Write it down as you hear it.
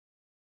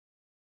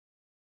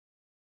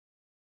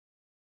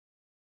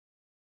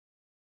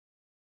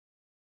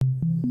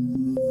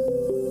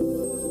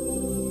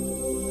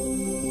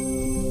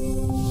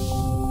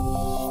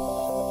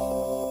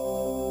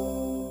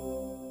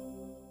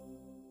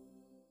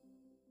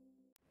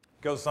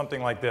Goes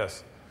something like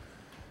this.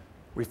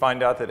 We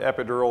find out that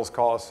epidurals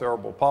cause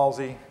cerebral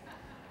palsy.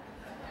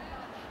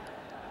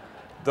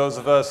 Those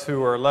of us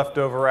who are left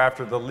over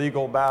after the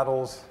legal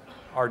battles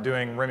are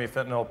doing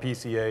remifentanil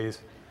PCAs,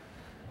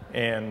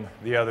 and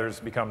the others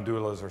become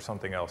doulas or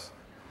something else.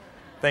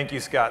 Thank you,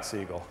 Scott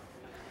Siegel.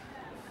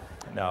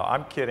 No,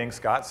 I'm kidding.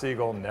 Scott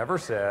Siegel never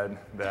said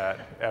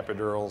that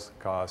epidurals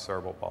cause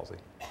cerebral palsy.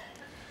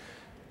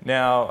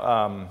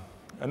 Now,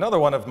 another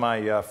one of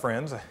my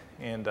friends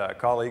and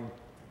colleague,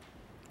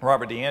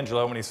 Robert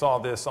D'Angelo, when he saw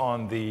this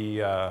on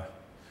the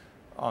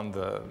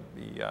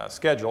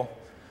schedule,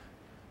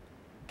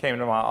 came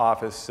to my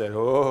office, said,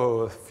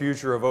 "Oh,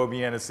 future of OB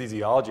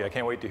anesthesiology, I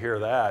can't wait to hear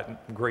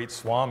that. Great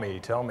Swami,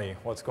 tell me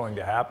what's going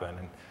to happen."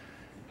 And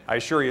I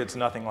assure you it's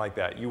nothing like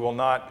that. You will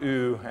not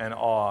ooh and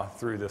ah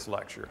through this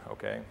lecture,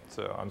 okay?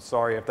 So I'm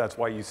sorry if that's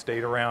why you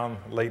stayed around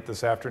late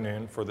this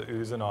afternoon for the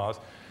oohs and ahs.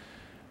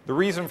 The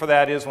reason for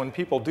that is when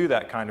people do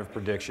that kind of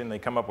prediction, they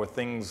come up with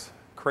things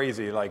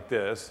crazy like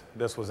this.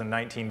 This was in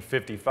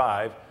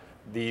 1955.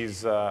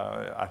 These,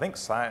 I think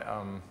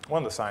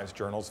one of the science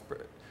journals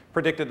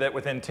predicted that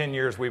within 10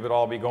 years we would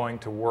all be going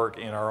to work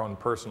in our own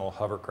personal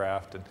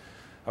hovercraft. And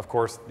of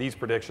course, these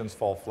predictions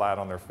fall flat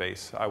on their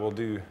face. I will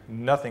do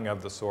nothing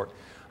of the sort.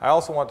 I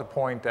also want to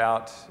point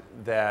out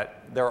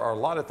that there are a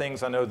lot of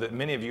things I know that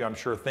many of you, I'm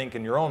sure, think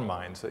in your own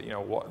minds, that, you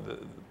know,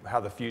 how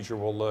the future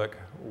will look,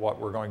 what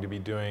we're going to be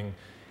doing,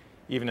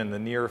 even in the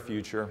near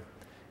future.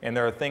 And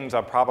there are things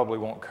I probably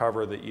won't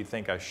cover that you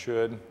think I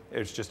should.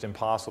 It's just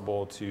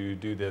impossible to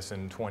do this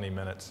in 20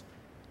 minutes.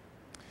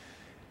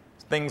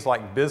 Things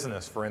like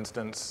business, for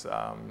instance,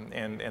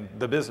 and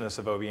the business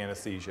of OB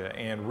anesthesia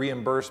and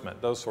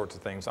reimbursement, those sorts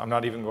of things. I'm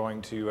not even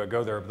going to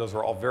go there, but those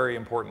are all very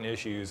important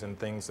issues and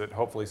things that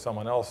hopefully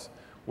someone else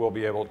will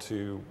be able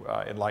to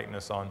enlighten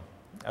us on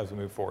as we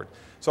move forward.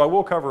 So I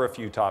will cover a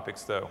few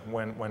topics, though,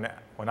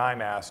 when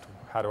I'm asked,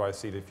 how do I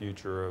see the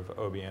future of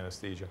OB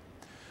anesthesia?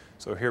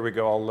 So here we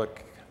go. I'll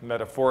look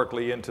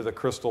metaphorically into the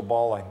crystal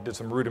ball. I did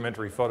some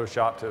rudimentary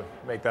Photoshop to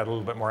make that a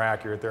little bit more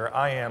accurate there.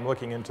 I am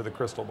looking into the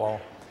crystal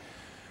ball.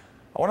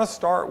 I want to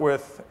start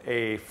with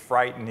a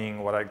frightening,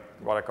 what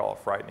I call a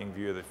frightening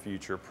view of the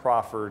future,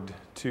 proffered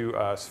to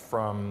us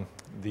from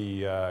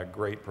the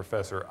great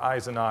Professor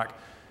Eisenach,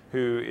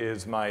 who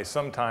is my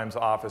sometimes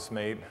office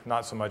mate,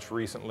 not so much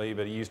recently,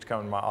 but he used to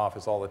come to my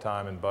office all the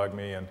time and bug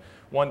me. And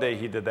one day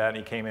he did that, and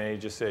he came in and he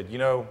just said, you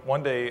know,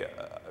 one day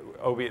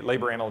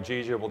labor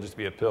analgesia will just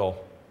be a pill.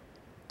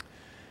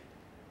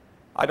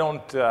 I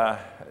don't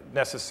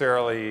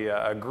necessarily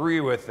agree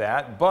with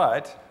that,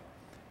 but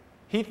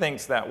he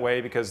thinks that way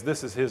because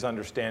this is his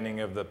understanding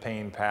of the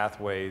pain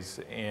pathways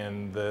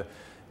and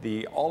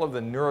all of the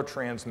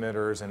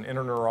neurotransmitters and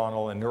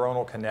interneuronal and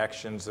neuronal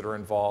connections that are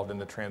involved in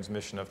the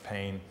transmission of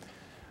pain.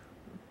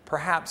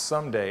 Perhaps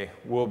someday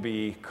will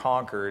be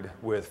conquered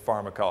with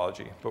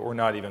pharmacology, but we're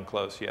not even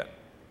close yet.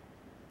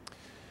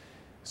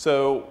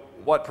 So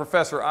what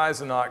Professor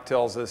Eisenach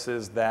tells us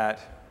is that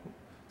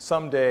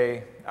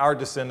someday our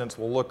descendants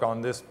will look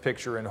on this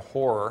picture in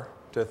horror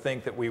to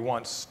think that we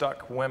once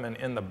stuck women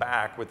in the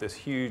back with this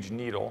huge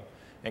needle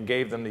and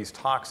gave them these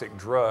toxic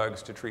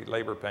drugs to treat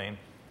labor pain,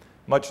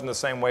 much in the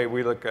same way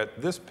we look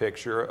at this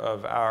picture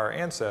of our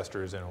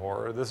ancestors in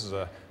horror. This is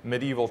a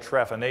medieval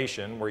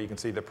trephination where you can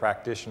see the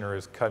practitioner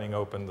is cutting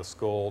open the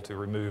skull to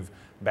remove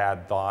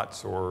bad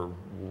thoughts or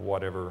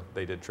whatever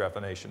they did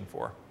trephination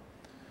for.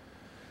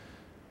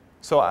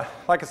 So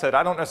like I said,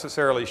 I don't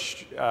necessarily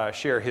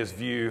share his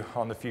view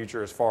on the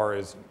future as far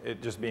as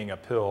it just being a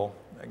pill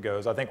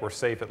goes. I think we're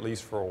safe at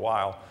least for a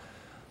while.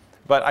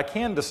 But I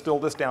can distill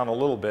this down a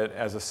little bit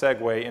as a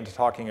segue into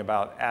talking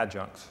about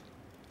adjuncts.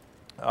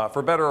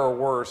 For better or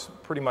worse,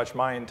 pretty much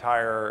my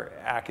entire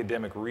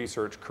academic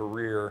research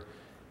career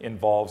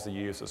involves the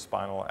use of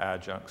spinal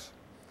adjuncts.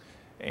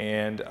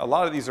 And a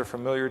lot of these are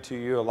familiar to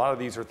you. A lot of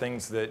these are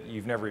things that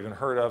you've never even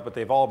heard of, but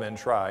they've all been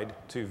tried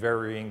to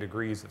varying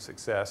degrees of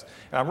success.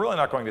 And I'm really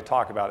not going to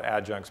talk about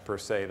adjuncts per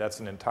se. That's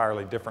an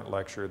entirely different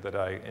lecture that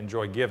I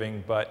enjoy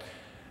giving, but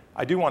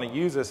I do want to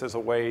use this as a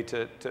way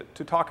to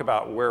talk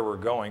about where we're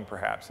going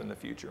perhaps in the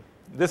future.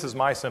 This is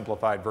my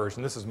simplified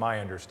version. This is my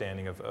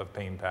understanding of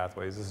pain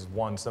pathways. This is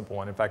one simple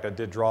one. In fact, I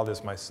did draw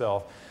this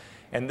myself.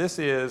 And this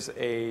is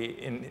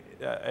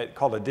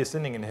called a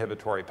descending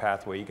inhibitory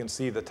pathway. You can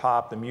see the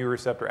top, the mu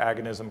receptor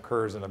agonism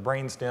occurs in the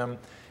brainstem,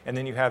 and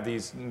then you have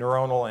these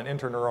neuronal and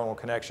interneuronal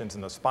connections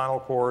in the spinal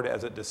cord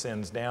as it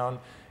descends down,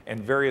 and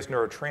various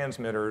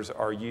neurotransmitters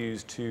are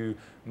used to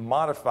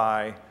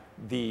modify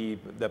the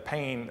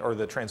pain or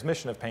the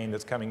transmission of pain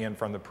that's coming in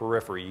from the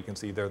periphery. You can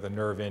see there the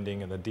nerve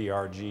ending and the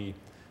DRG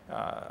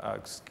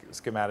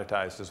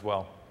schematized as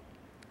well.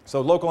 So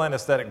local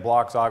anesthetic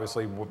blocks,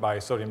 obviously, by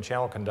sodium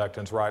channel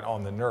conductance right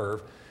on the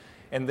nerve.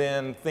 And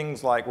then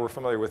things like, we're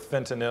familiar with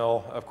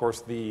fentanyl. Of course,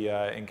 the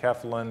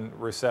enkephalin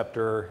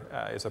receptor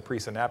is a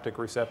presynaptic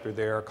receptor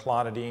there.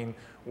 Clonidine,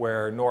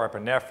 where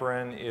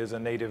norepinephrine is a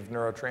native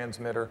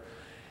neurotransmitter.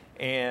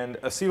 And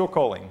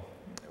acetylcholine,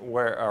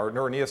 or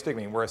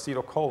neuroneostigmine, where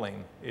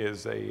acetylcholine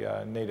is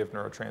a native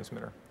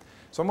neurotransmitter.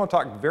 So I'm going to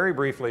talk very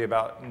briefly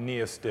about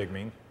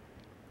neostigmine,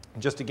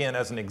 just again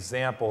as an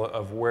example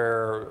of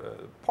where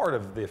part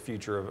of the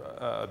future of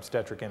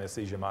obstetric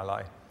anesthesia might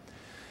lie.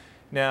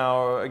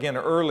 Now, again,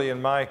 early in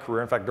my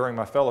career, in fact, during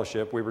my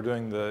fellowship, we were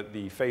doing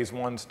the phase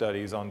 1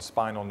 studies on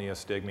spinal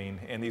neostigmine,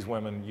 and these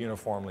women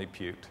uniformly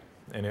puked,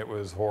 and it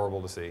was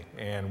horrible to see.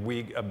 And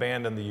we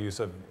abandoned the use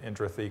of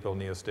intrathecal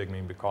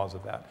neostigmine because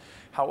of that.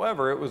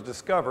 However, it was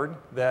discovered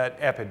that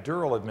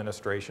epidural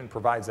administration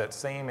provides that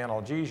same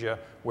analgesia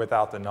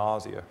without the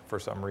nausea for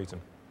some reason.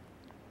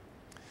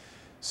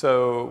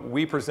 So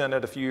we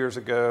presented a few years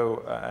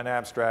ago an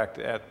abstract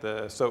at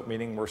the SOAP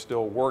meeting. We're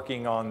still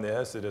working on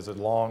this. It is a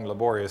long,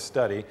 laborious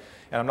study.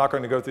 And I'm not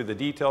going to go through the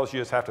details. You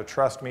just have to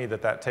trust me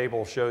that that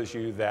table shows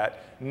you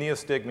that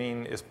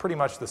neostigmine is pretty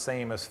much the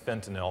same as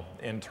fentanyl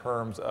in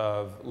terms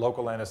of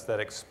local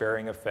anesthetic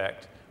sparing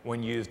effect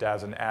when used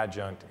as an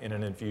adjunct in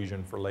an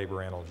infusion for labor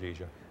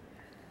analgesia.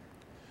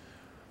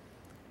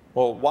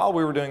 Well, while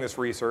we were doing this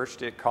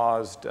research, it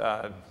caused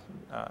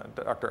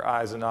Dr.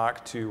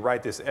 Eisenach to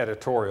write this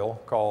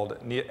editorial called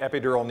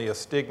Epidural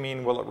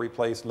Neostigmine, Will It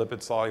Replace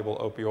Lipid-Soluble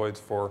Opioids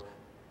for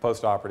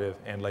Postoperative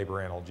and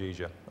Labor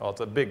Analgesia? Well,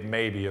 it's a big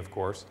maybe, of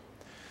course.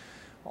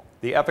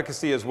 The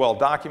efficacy is well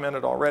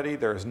documented already.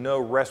 There's no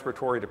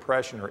respiratory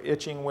depression or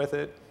itching with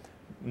it.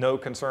 No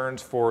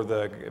concerns for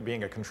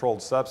being a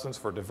controlled substance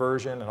for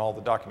diversion and all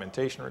the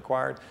documentation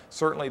required.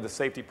 Certainly the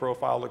safety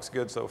profile looks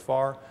good so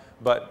far,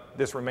 but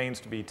this remains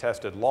to be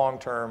tested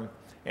long-term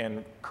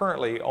and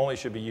currently only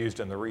should be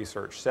used in the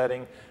research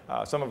setting.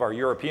 Some of our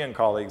European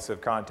colleagues have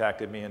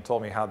contacted me and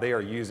told me how they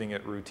are using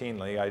it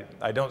routinely.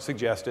 I don't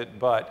suggest it,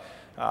 but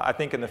I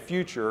think in the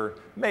future,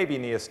 maybe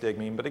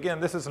neostigmine, but again,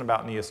 this isn't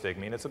about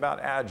neostigmine, it's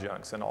about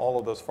adjuncts and all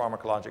of those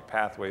pharmacologic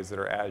pathways that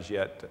are as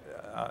yet,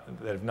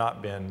 that have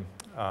not been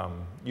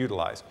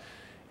utilized.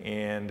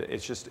 And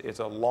it's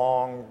a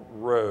long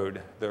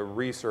road, the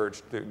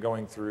research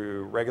going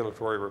through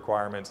regulatory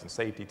requirements and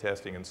safety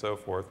testing and so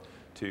forth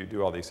to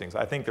do all these things.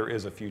 I think there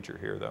is a future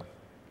here though.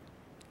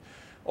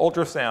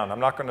 Ultrasound, I'm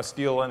not going to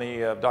steal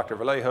any of Dr.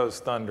 Vallejo's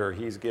thunder.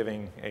 He's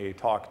giving a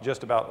talk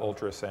just about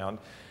ultrasound.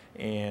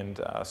 And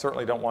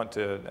certainly don't want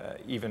to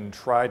even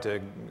try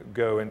to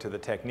go into the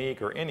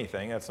technique or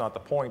anything. That's not the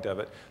point of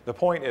it. The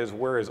point is,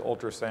 where is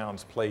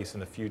ultrasound's place in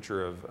the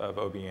future of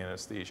OB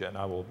anesthesia? And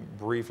I will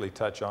briefly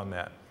touch on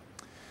that.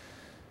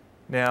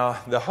 Now,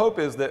 the hope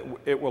is that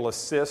it will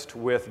assist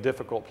with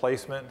difficult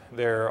placement.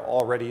 There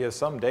already is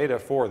some data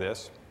for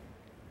this.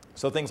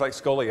 So things like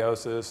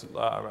scoliosis,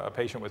 a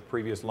patient with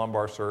previous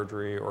lumbar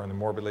surgery, or in the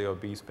morbidly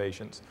obese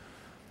patients.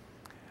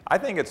 I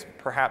think it's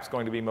perhaps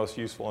going to be most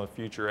useful in the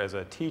future as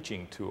a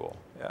teaching tool.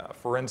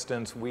 For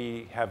instance,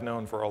 we have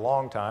known for a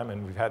long time,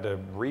 and we've had to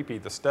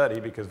repeat the study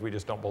because we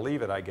just don't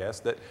believe it, I guess,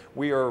 that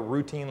we are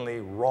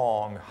routinely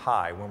wrong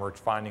high when we're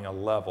finding a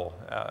level,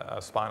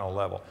 a spinal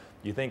level.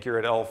 You think you're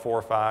at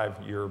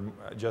L4-5, you're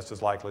just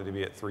as likely to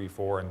be at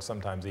 3-4 and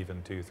sometimes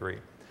even 2-3.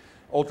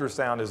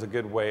 Ultrasound is a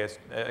good way,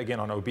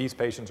 again, on obese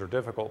patients or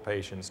difficult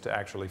patients, to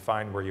actually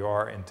find where you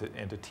are and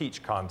to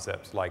teach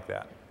concepts like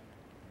that.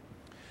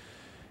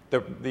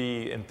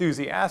 The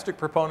enthusiastic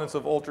proponents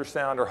of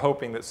ultrasound are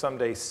hoping that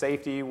someday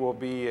safety will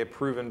be a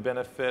proven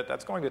benefit.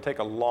 That's going to take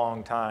a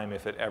long time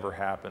if it ever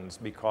happens,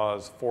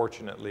 because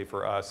fortunately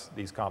for us,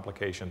 these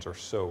complications are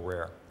so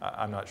rare.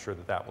 I'm not sure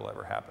that that will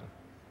ever happen.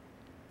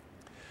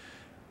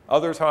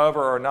 Others,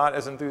 however, are not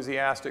as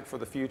enthusiastic for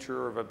the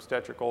future of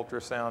obstetric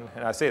ultrasound.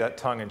 And I say that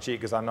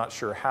tongue-in-cheek because I'm not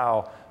sure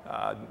how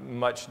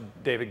much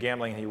David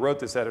Gambling, he wrote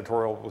this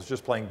editorial, was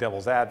just playing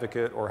devil's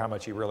advocate, or how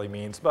much he really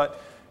means.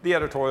 But the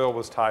editorial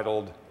was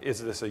titled,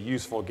 "Is this a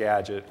useful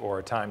gadget or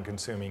a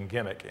time-consuming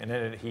gimmick?" And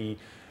in it, he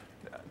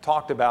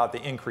talked about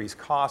the increased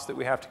cost that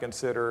we have to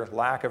consider,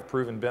 lack of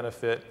proven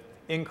benefit,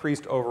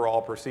 increased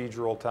overall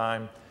procedural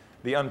time,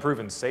 the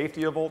unproven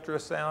safety of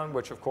ultrasound,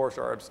 which of course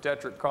our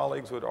obstetric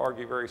colleagues would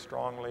argue very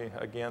strongly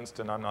against,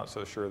 and I'm not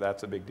so sure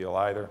that's a big deal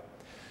either.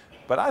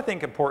 But I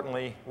think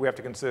importantly, we have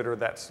to consider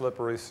that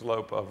slippery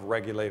slope of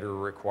regulator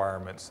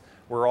requirements.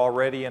 We're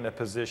already in a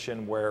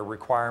position where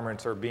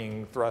requirements are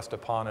being thrust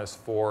upon us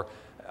for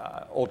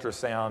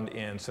ultrasound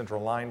in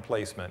central line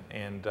placement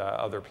and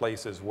other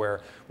places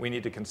where we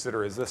need to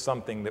consider, is this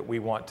something that we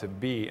want to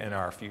be in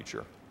our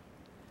future?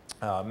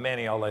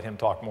 Manny, I'll let him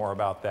talk more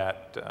about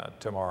that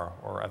tomorrow,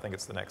 or I think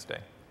it's the next day.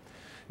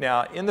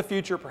 Now, in the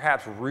future,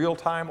 perhaps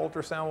real-time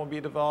ultrasound will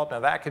be developed. Now,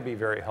 that could be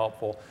very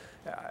helpful.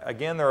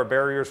 Again, there are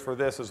barriers for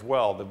this as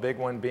well. The big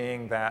one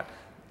being that,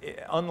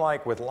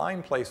 unlike with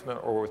line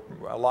placement or with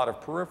a lot of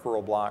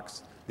peripheral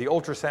blocks, the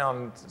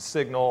ultrasound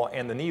signal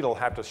and the needle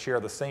have to share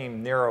the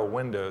same narrow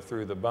window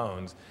through the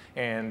bones.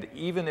 And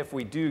even if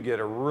we do get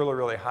a really,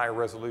 really high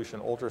resolution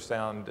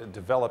ultrasound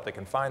developed that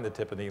can find the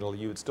tip of the needle,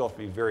 you would still have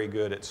to be very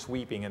good at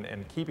sweeping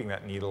and keeping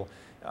that needle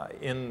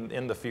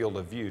in the field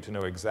of view to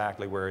know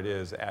exactly where it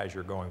is as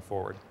you're going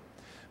forward.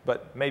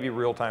 But maybe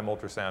real-time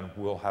ultrasound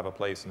will have a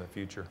place in the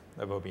future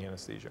of OB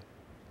anesthesia.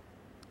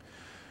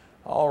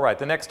 All right,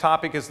 the next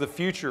topic is the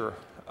future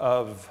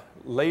of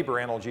labor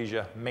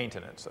analgesia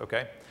maintenance,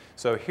 okay?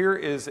 So here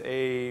is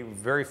a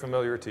very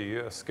familiar to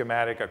you, a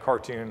schematic, a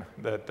cartoon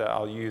that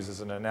I'll use as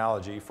an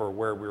analogy for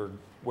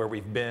where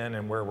we've been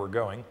and where we're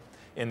going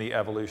in the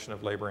evolution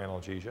of labor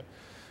analgesia.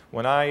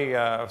 When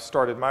I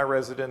started my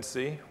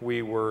residency,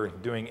 we were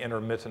doing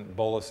intermittent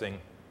bolusing.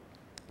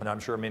 And I'm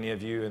sure many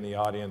of you in the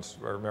audience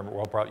remember,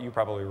 well, you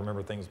probably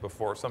remember things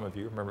before, some of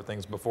you remember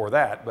things before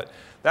that, but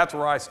that's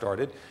where I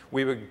started.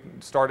 We would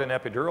start an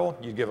epidural,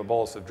 you'd give a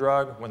bolus of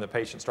drug. When the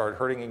patient started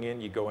hurting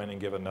again, you'd go in and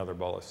give another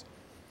bolus.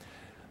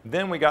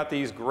 Then we got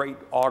these great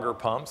auger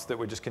pumps that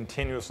would just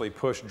continuously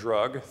push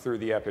drug through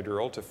the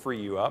epidural to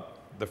free you up.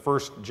 The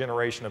first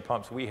generation of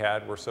pumps we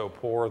had were so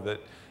poor that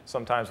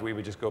sometimes we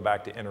would just go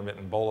back to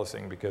intermittent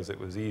bolusing because it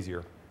was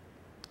easier.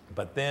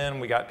 But then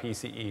we got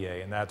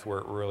PCEA, and that's where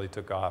it really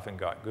took off and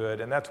got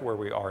good, and that's where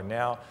we are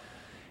now.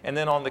 And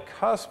then on the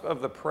cusp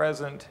of the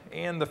present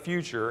and the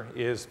future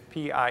is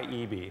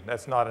PIEB.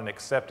 That's not an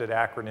accepted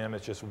acronym,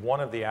 it's just one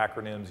of the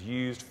acronyms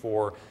used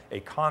for a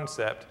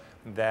concept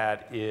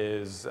that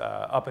is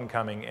up and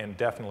coming and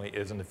definitely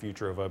is in the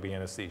future of OB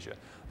anesthesia.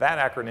 That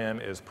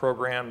acronym is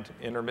Programmed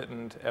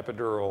Intermittent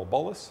Epidural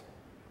Bolus.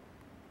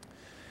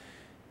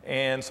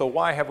 And so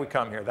why have we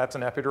come here? That's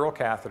an epidural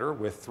catheter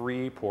with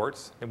 3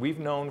 ports, and we've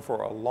known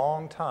for a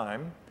long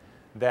time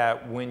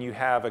that when you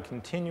have a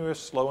continuous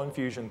slow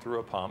infusion through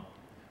a pump,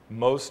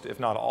 most,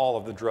 if not all,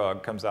 of the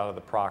drug comes out of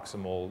the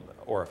proximal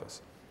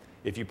orifice.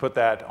 If you put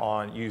that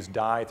on, use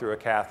dye through a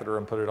catheter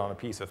and put it on a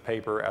piece of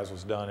paper, as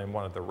was done in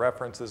one of the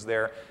references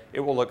there, it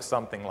will look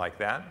something like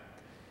that.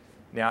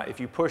 Now,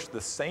 if you push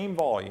the same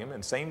volume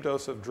and same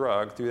dose of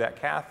drug through that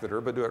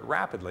catheter, but do it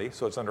rapidly,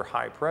 so it's under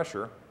high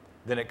pressure,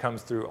 then it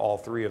comes through all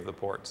 3 of the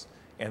ports.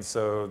 And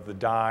so the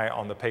dye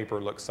on the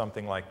paper looks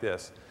something like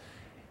this.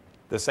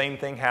 The same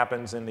thing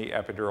happens in the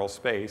epidural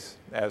space,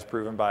 as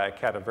proven by a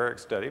cadaveric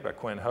study by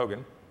Quinn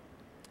Hogan.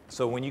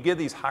 So when you get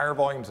these higher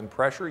volumes and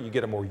pressure, you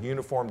get a more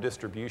uniform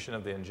distribution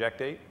of the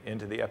injectate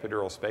into the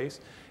epidural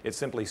space. It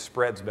simply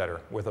spreads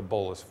better with a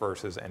bolus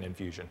versus an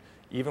infusion,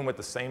 even with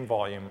the same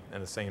volume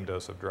and the same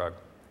dose of drug.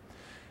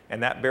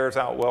 And that bears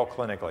out well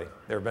clinically.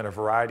 There have been a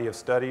variety of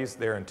studies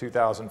there in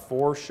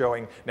 2004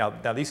 showing, now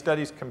these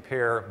studies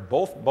compare,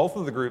 both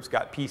of the groups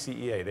got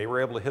PCEA. They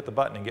were able to hit the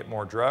button and get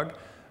more drug.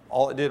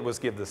 All it did was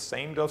give the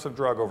same dose of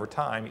drug over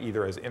time,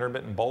 either as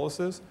intermittent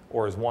boluses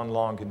or as one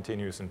long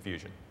continuous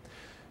infusion.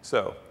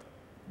 So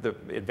the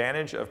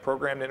advantage of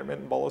programmed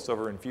intermittent bolus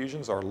over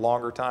infusions are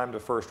longer time to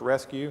first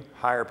rescue,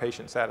 higher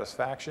patient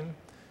satisfaction.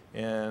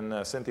 In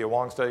Cynthia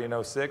Wong's study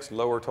in 06,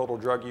 lower total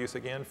drug use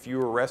again,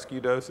 fewer rescue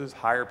doses,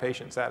 higher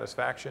patient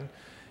satisfaction.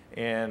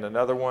 And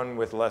another one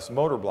with less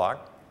motor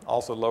block,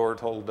 also lower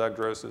total drug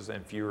doses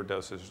and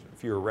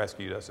fewer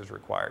rescue doses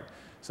required.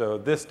 So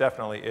this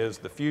definitely is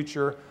the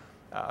future.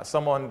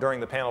 Someone during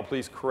the panel,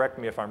 please correct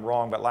me if I'm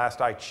wrong, but last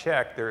I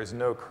checked, there is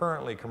no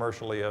currently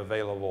commercially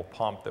available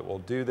pump that will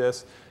do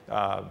this.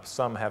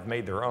 Some have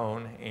made their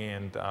own,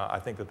 and I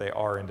think that they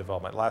are in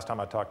development. Last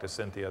time I talked to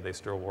Cynthia, they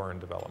still were in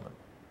development.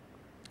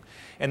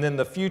 And then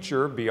the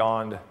future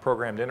beyond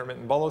programmed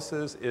intermittent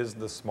boluses is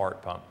the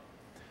smart pump.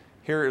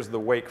 Here is the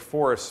Wake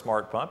Forest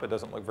smart pump. It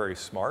doesn't look very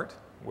smart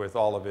with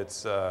all of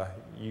its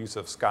use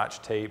of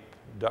Scotch tape,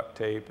 duct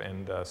tape,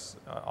 and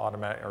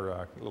automatic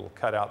or little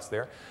cutouts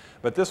there.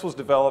 But this was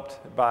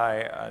developed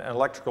by an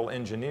electrical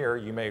engineer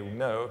you may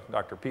know,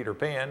 Dr. Peter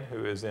Pan,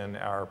 who is in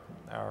on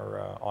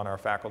our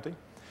faculty.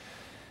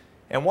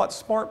 And what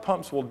smart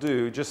pumps will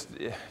do, just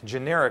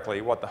generically,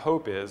 what the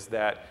hope is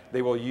that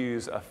they will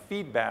use a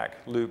feedback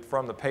loop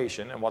from the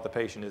patient and what the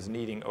patient is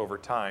needing over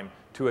time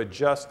to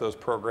adjust those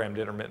programmed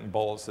intermittent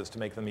boluses to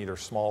make them either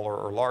smaller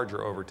or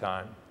larger over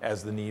time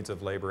as the needs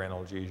of labor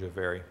analgesia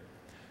vary.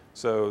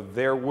 So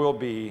there will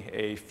be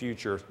a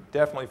future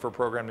definitely for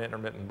programmed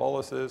intermittent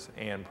boluses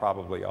and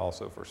probably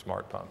also for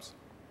smart pumps.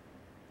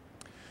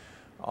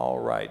 All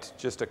right,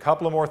 just a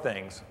couple of more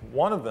things.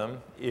 One of them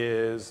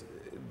is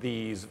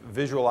these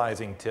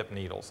visualizing tip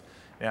needles.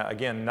 Now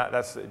again,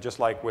 that's just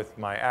like with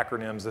my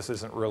acronyms, this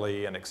isn't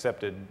really an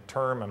accepted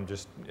term.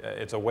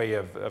 It's a way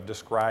of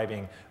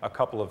describing a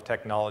couple of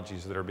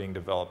technologies that are being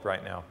developed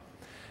right now.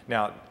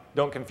 Now,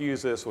 don't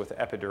confuse this with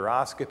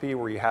epiduroscopy,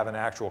 where you have an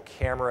actual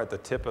camera at the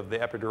tip of the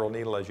epidural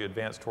needle as you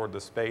advance toward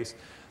the space.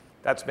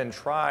 That's been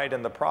tried,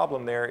 and the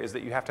problem there is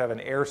that you have to have an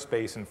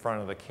airspace in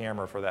front of the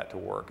camera for that to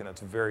work, and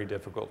it's very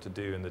difficult to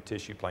do in the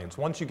tissue planes.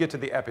 Once you get to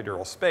the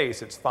epidural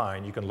space, it's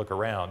fine, you can look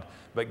around,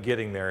 but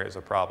getting there is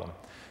a problem.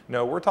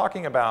 No, we're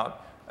talking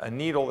about a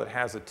needle that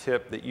has a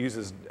tip that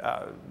uses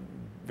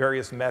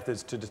various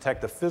methods to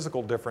detect the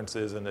physical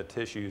differences in the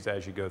tissues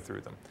as you go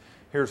through them.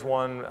 Here's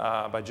one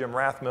by Jim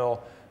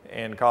Rathmill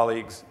and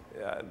colleagues.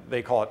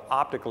 They call it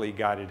optically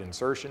guided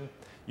insertion.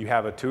 You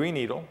have a 2E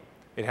needle.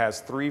 It has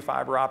three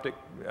optic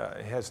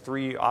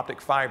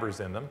fibers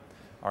in them.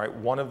 All right,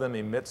 one of them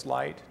emits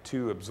light,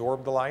 2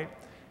 absorb the light,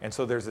 and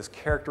so there's this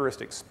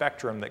characteristic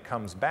spectrum that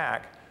comes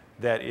back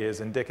that is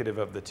indicative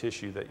of the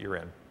tissue that you're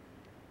in.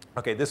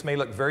 Okay, this may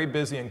look very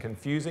busy and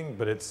confusing,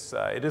 but it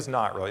is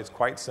not really. It's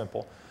quite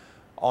simple.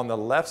 On the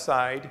left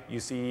side, you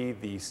see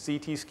the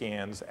CT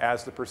scans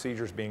as the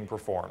procedure is being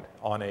performed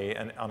on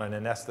an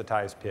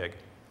anesthetized pig.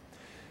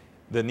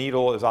 The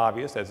needle is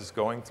obvious as it's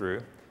going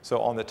through.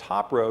 So on the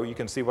top row, you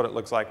can see what it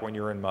looks like when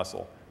you're in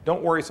muscle.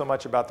 Don't worry so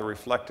much about the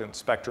reflectance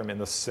spectrum in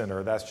the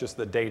center. That's just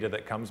the data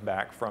that comes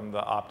back from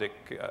the optic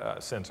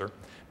sensor.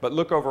 But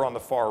look over on the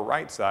far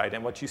right side,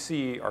 and what you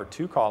see are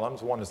two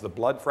columns. One is the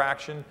blood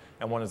fraction,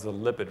 and one is the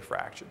lipid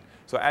fraction.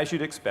 So as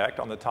you'd expect,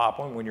 on the top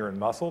one, when you're in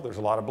muscle, there's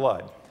a lot of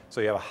blood. So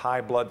you have a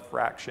high blood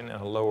fraction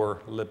and a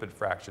lower lipid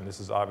fraction. This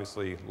is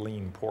obviously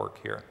lean pork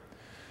here.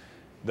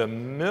 The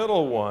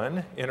middle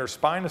one,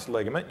 interspinous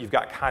ligament, you've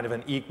got kind of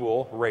an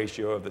equal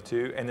ratio of the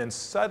two. And then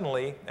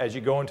suddenly, as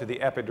you go into the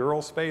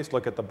epidural space,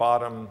 look at the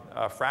bottom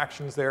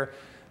fractions there,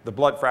 the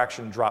blood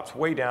fraction drops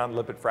way down,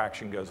 lipid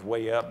fraction goes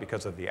way up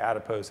because of the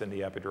adipose in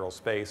the epidural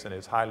space, and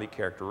is highly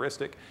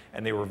characteristic.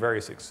 And they were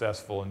very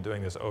successful in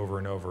doing this over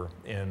and over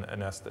in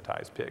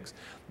anesthetized pigs.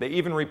 They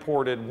even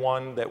reported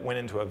one that went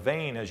into a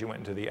vein as you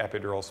went into the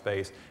epidural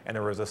space, and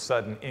there was a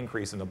sudden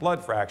increase in the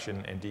blood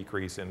fraction and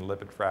decrease in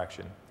lipid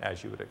fraction,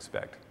 as you would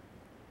expect.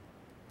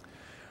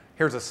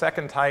 Here's a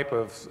second type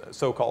of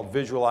so-called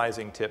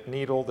visualizing tip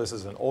needle. This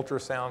is an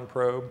ultrasound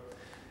probe.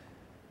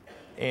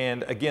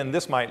 And again,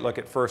 this might look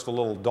at first a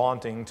little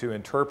daunting to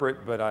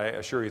interpret, but I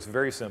assure you it's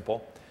very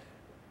simple.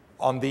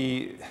 On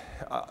the,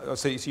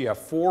 so you have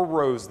 4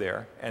 rows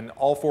there, and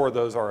all 4 of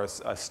those are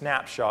a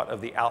snapshot of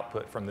the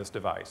output from this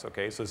device,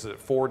 okay? So this is at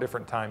 4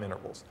 different time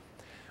intervals.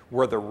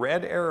 Where the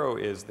red arrow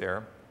is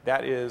there,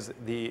 that is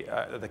the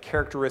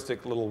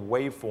characteristic little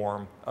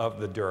waveform of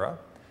the dura.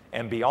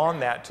 And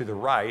beyond that, to the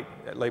right,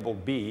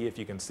 labeled B, if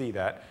you can see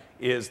that,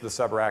 is the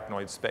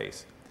subarachnoid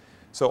space.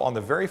 So on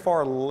the very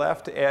far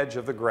left edge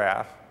of the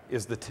graph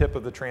is the tip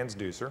of the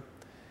transducer.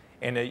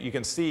 And you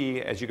can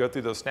see as you go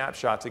through those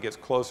snapshots, it gets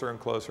closer and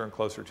closer and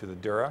closer to the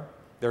dura.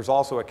 There's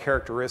also a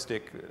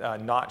characteristic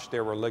notch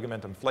there where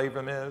ligamentum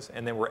flavum is.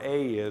 And then where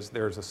A is,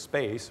 there's a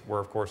space where,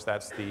 of course,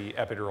 that's the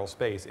epidural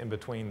space in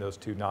between those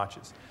 2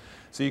 notches.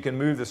 So you can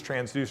move this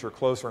transducer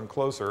closer and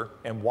closer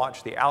and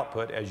watch the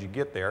output as you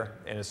get there.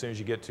 And as soon as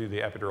you get to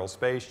the epidural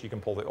space, you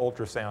can pull the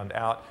ultrasound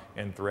out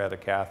and thread a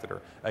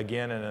catheter.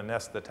 Again, in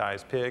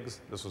anesthetized pigs,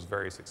 this was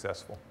very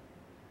successful.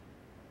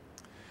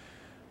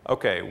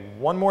 Okay,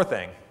 one more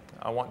thing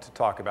I want to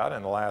talk about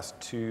in the last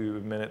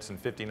 2 minutes and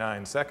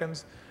 59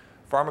 seconds,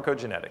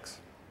 pharmacogenetics.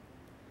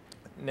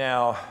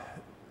 Now,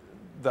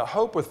 the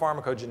hope with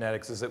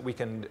pharmacogenetics is that we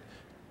can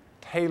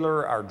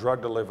tailor our drug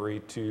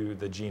delivery to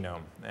the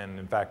genome. And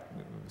in fact,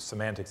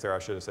 semantics there, I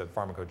should have said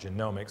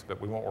pharmacogenomics,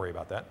 but we won't worry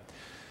about that.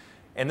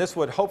 And this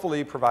would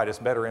hopefully provide us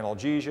better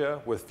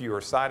analgesia with fewer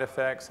side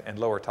effects and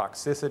lower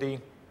toxicity,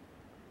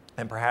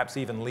 and perhaps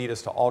even lead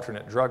us to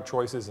alternate drug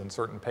choices in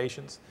certain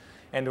patients.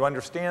 And to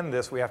understand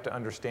this, we have to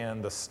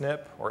understand the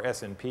SNP, or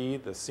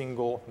SNP, the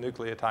single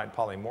nucleotide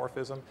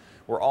polymorphism.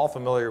 We're all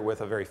familiar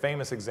with a very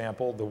famous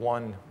example, the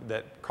one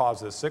that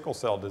causes sickle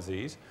cell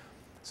disease.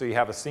 So you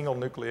have a single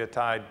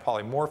nucleotide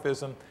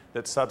polymorphism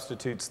that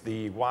substitutes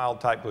the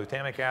wild-type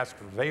glutamic acid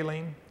for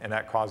valine, and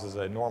that causes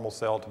a normal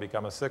cell to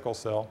become a sickle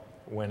cell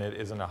when it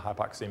is in a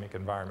hypoxemic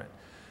environment.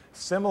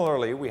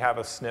 Similarly, we have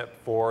a SNP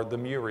for the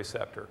mu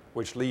receptor,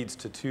 which leads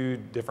to 2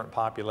 different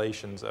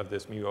populations of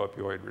this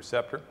mu-opioid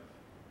receptor.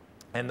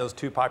 And those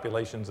 2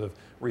 populations of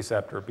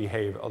receptor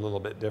behave a little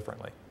bit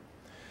differently.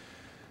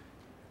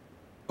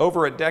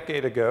 Over a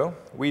decade ago,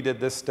 we did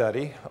this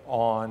study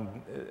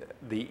on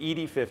the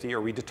ED50,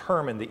 or we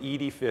determined the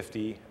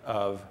ED50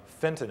 of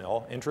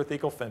fentanyl,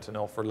 intrathecal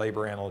fentanyl, for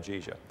labor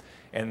analgesia.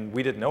 And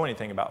we didn't know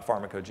anything about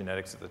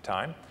pharmacogenetics at the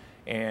time.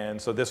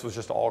 And so this was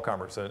just all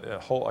comers,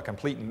 a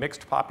complete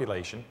mixed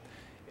population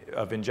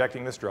of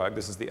injecting this drug.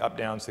 This is the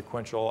up-down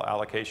sequential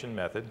allocation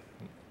method.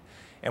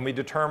 And we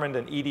determined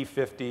an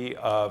ED50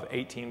 of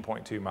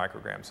 18.2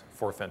 micrograms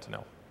for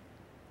fentanyl.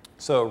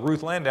 So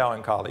Ruth Landau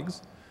and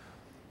colleagues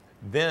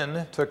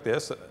then took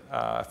this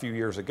a few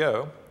years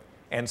ago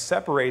and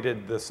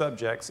separated the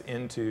subjects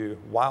into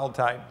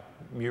wild-type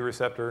mu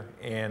receptor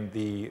and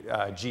the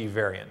G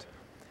variant.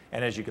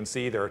 And as you can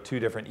see, there are 2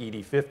 different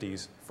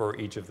ED50s for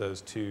each of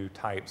those 2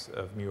 types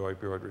of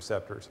mu-opioid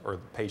receptors, or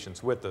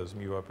patients with those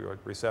mu-opioid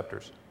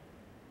receptors.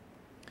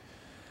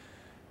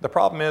 The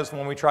problem is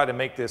when we try to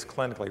make this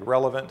clinically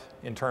relevant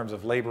in terms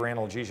of labor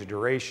analgesia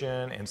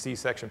duration and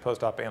C-section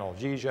post-op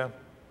analgesia,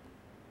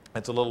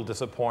 it's a little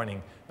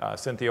disappointing.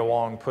 Cynthia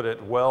Wong put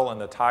it well in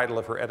the title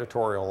of her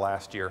editorial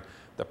last year.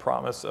 The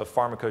promise of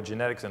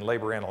pharmacogenetics and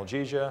labor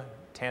analgesia,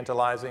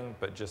 tantalizing,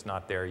 but just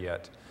not there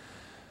yet.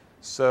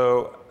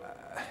 So,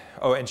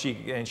 and she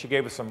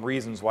gave us some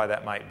reasons why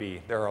that might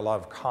be. There are a lot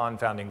of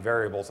confounding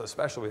variables,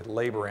 especially with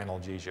labor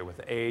analgesia, with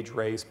age,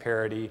 race,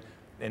 parity,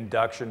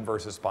 induction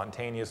versus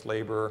spontaneous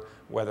labor,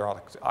 whether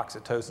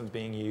oxytocin is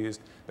being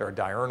used. There are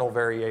diurnal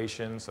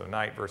variations, so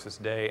night versus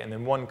day. And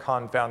then one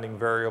confounding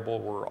variable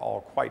we're all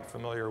quite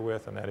familiar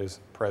with, and that is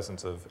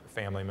presence of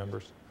family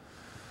members.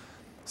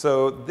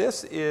 So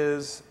this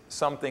is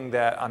something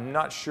that I'm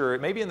not sure,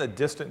 maybe in the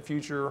distant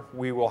future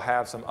we will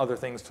have some other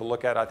things to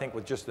look at. I think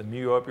with just the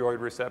mu opioid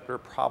receptor,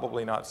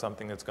 probably not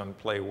something that's going to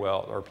play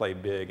well or play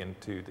big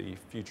into the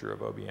future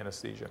of OB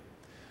anesthesia.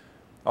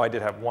 Oh, I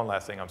did have one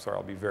last thing. I'm sorry,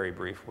 I'll be very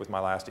brief with my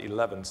last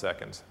 11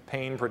 seconds.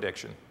 Pain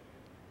prediction.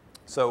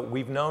 So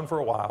we've known for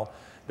a while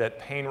that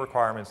pain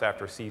requirements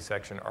after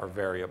C-section are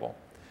variable.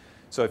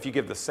 So if you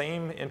give the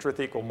same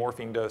intrathecal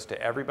morphine dose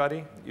to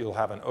everybody, you'll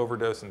have an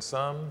overdose in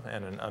some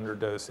and an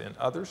underdose in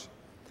others.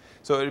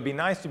 So it would be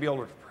nice to be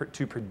able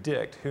to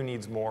predict who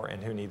needs more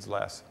and who needs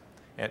less.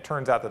 And it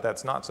turns out that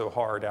that's not so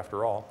hard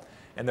after all.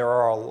 And there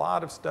are a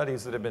lot of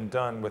studies that have been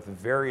done with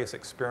various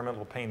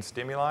experimental pain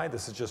stimuli.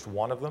 This is just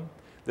one of them.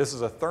 This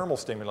is a thermal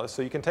stimulus.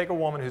 So you can take a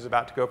woman who's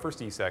about to go for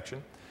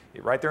C-section.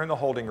 Right there in the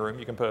holding room,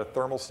 you can put a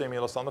thermal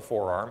stimulus on the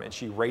forearm, and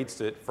she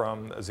rates it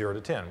from 0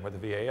 to 10 with a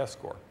VAS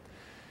score.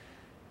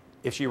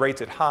 If she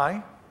rates it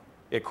high,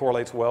 it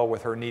correlates well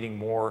with her needing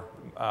more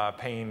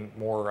pain,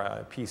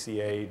 more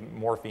PCA,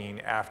 morphine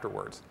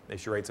afterwards.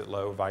 If she rates it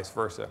low, vice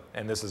versa.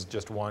 And this is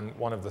just one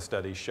of the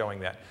studies showing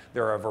that.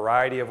 There are a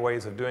variety of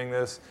ways of doing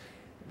this.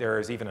 There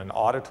is even an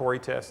auditory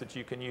test that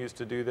you can use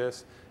to do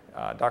this.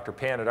 Dr.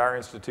 Pan at our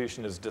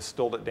institution has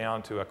distilled it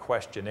down to a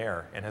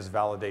questionnaire and has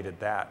validated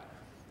that.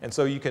 And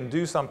so you can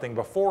do something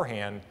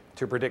beforehand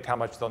to predict how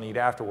much they'll need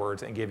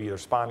afterwards and give either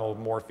spinal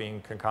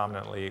morphine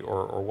concomitantly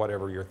or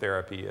whatever your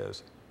therapy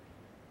is.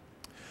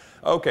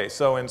 Okay,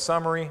 so in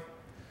summary,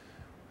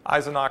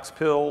 Isonox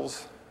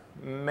pills,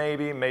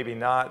 maybe, maybe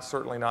not,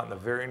 certainly not in the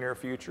very near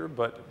future,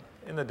 but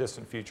in the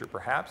distant future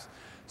perhaps.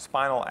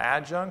 Spinal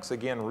adjuncts,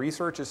 again,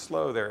 research is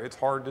slow there. It's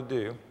hard to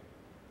do,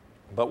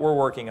 but we're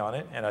working on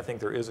it, and I think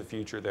there is a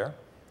future there.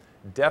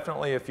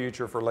 Definitely a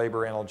future for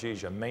labor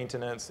analgesia,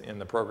 maintenance in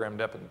the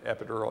programmed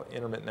epidural,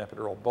 intermittent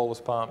epidural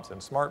bolus pumps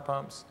and smart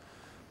pumps.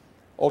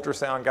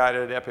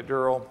 Ultrasound-guided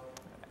epidural,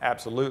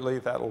 absolutely,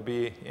 that will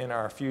be in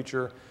our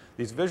future.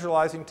 These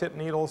visualizing tip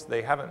needles,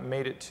 they haven't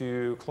made it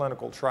to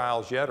clinical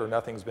trials yet, or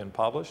nothing's been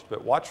published,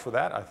 but watch for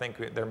that. I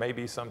think there may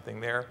be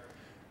something there.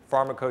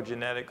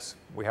 Pharmacogenetics,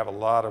 we have a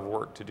lot of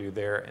work to do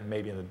there, and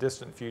maybe in the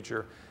distant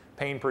future.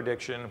 Pain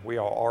prediction, we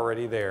are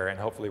already there, and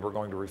hopefully we're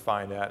going to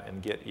refine that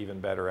and get even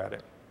better at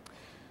it.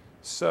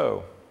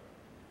 So,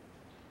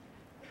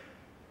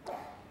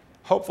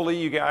 hopefully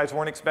you guys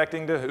weren't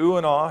expecting to ooh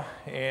and ah,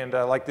 and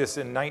like this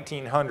in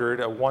 1900,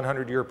 a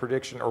 100-year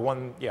prediction,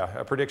 or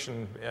a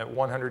prediction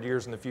 100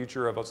 years in the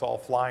future of us all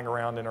flying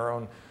around in our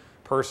own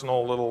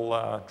personal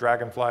little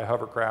dragonfly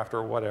hovercraft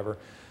or whatever.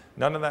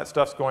 None of that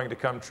stuff's going to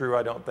come true,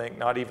 I don't think,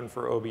 not even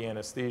for OB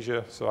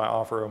anesthesia, so I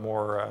offer a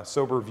more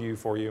sober view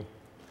for you.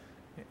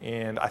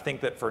 And I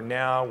think that for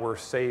now, we're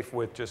safe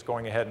with just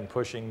going ahead and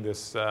pushing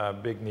this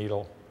big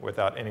needle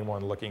without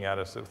anyone looking at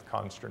us with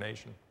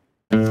consternation.